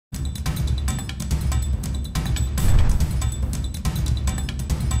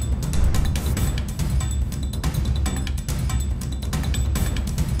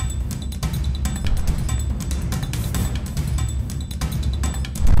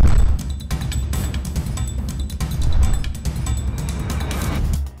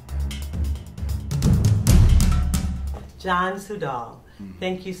John Sudal,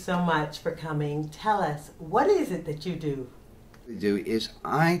 thank you so much for coming. Tell us, what is it that you do? What I do is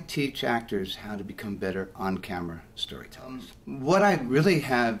I teach actors how to become better on-camera storytellers. What I really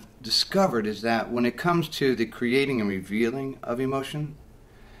have discovered is that when it comes to the creating and revealing of emotion,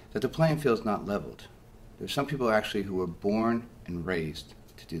 that the playing field is not leveled. There's some people actually who were born and raised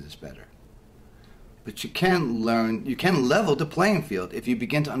to do this better. But you can level the playing field if you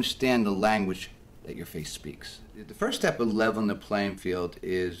begin to understand the language that your face speaks. The first step of leveling the playing field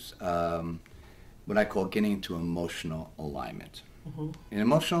is what I call getting into emotional alignment. In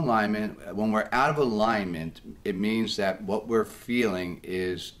emotional alignment, when we're out of alignment, it means that what we're feeling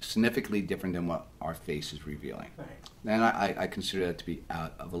is significantly different than what our face is revealing. Right. And I consider that to be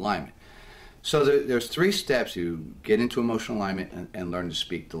out of alignment. So there's 3 steps to get into emotional alignment and learn to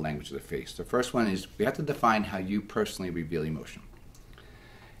speak the language of the face. The first one is we have to define how you personally reveal emotion.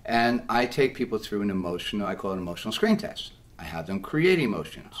 And I take people through I call it an emotional screen test. I have them create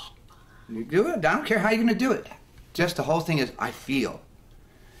emotions. You do it, I don't care how you're going to do it. Just the whole thing is, I feel.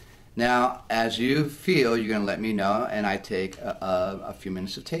 Now, as you feel, you're going to let me know, and I take a few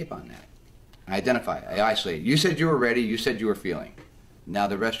minutes of tape on that. I identify, I isolate. You said you were ready, you said you were feeling. Now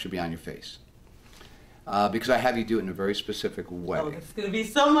the rest should be on your face. Because I have you do it in a very specific way. Oh, it's going to be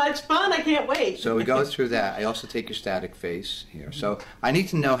so much fun. I can't wait. So we go through that. I also take your static face here. So I need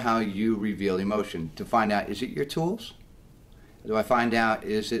to know how you reveal emotion to find out, is it your tools? Do I find out,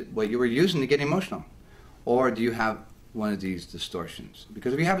 is it what you were using to get emotional? Or do you have one of these distortions?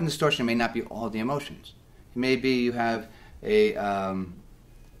 Because if you have a distortion, it may not be all the emotions. It may be you have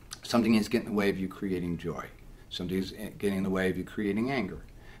something is getting in the way of you creating joy. Something's getting in the way of you creating anger.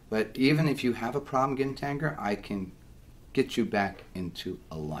 But even if you have a problem getting to anger, I can get you back into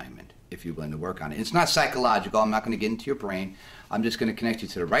alignment if you're willing to work on it. It's not psychological. I'm not going to get into your brain. I'm just going to connect you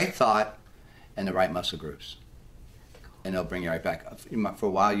to the right thought and the right muscle groups. And they'll bring you right back. For a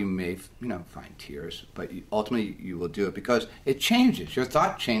while you may find tears, but ultimately you will do it because it changes. Your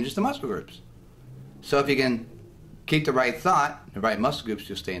thought changes the muscle groups. So if you can keep the right thought, the right muscle groups,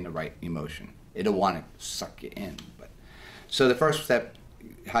 you'll stay in the right emotion. It'll want to suck you in. So the first step,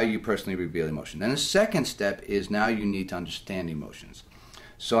 how you personally reveal emotion. Then the second step is now you need to understand emotions.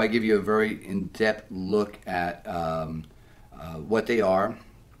 So I give you a very in-depth look at what they are,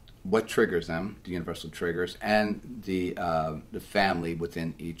 what triggers them, the universal triggers, and the family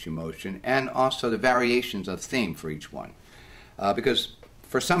within each emotion, and also the variations of theme for each one. Because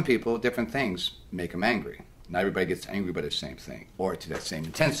for some people, different things make them angry. Not everybody gets angry by the same thing, or to that same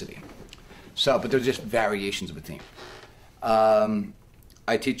intensity. So, but they're just variations of a theme.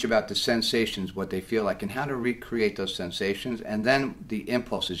 I teach about the sensations, what they feel like, and how to recreate those sensations, and then the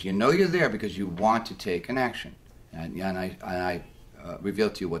impulses. You know you're there because you want to take an action, and I reveal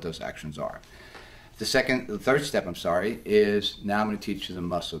to you what those actions are. The third step, is now I'm going to teach you the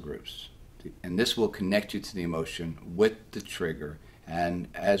muscle groups, and this will connect you to the emotion with the trigger. And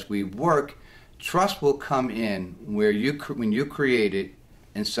as we work, trust will come in where when you create it,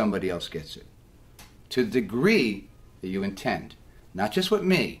 and somebody else gets it, to the degree that you intend. Not just with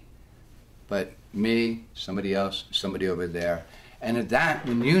me, but me, somebody else, somebody over there. And at that,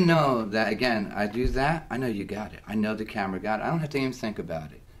 when you know that, again, I do that, I know you got it. I know the camera got it. I don't have to even think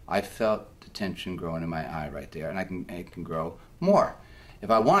about it. I felt the tension growing in my eye right there, and it can grow more.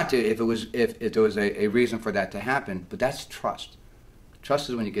 If I want to, if there was a reason for that to happen, but that's trust. Trust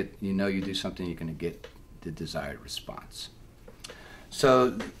is when you know you do something, you're going to get the desired response.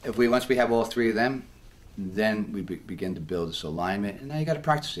 So once we have all 3 of them, then we begin to build this alignment, and now you got to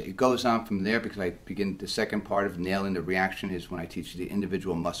practice it. It goes on from there because I begin the second part of nailing the reaction is when I teach you the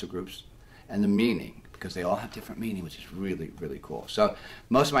individual muscle groups and the meaning, because they all have different meaning, which is really, really cool. So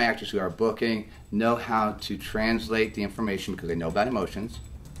most of my actors who are booking know how to translate the information because they know about emotions,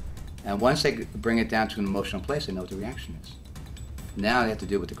 and once they bring it down to an emotional place, they know what the reaction is. Now they have to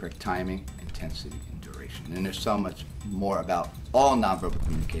deal with the correct timing, intensity, and duration. And there's so much more about all nonverbal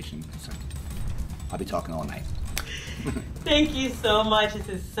communication. So I'll be talking all night. Thank you so much. This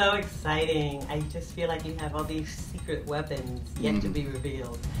is so exciting. I just feel like you have all these secret weapons yet to be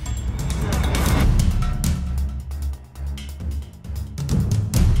revealed.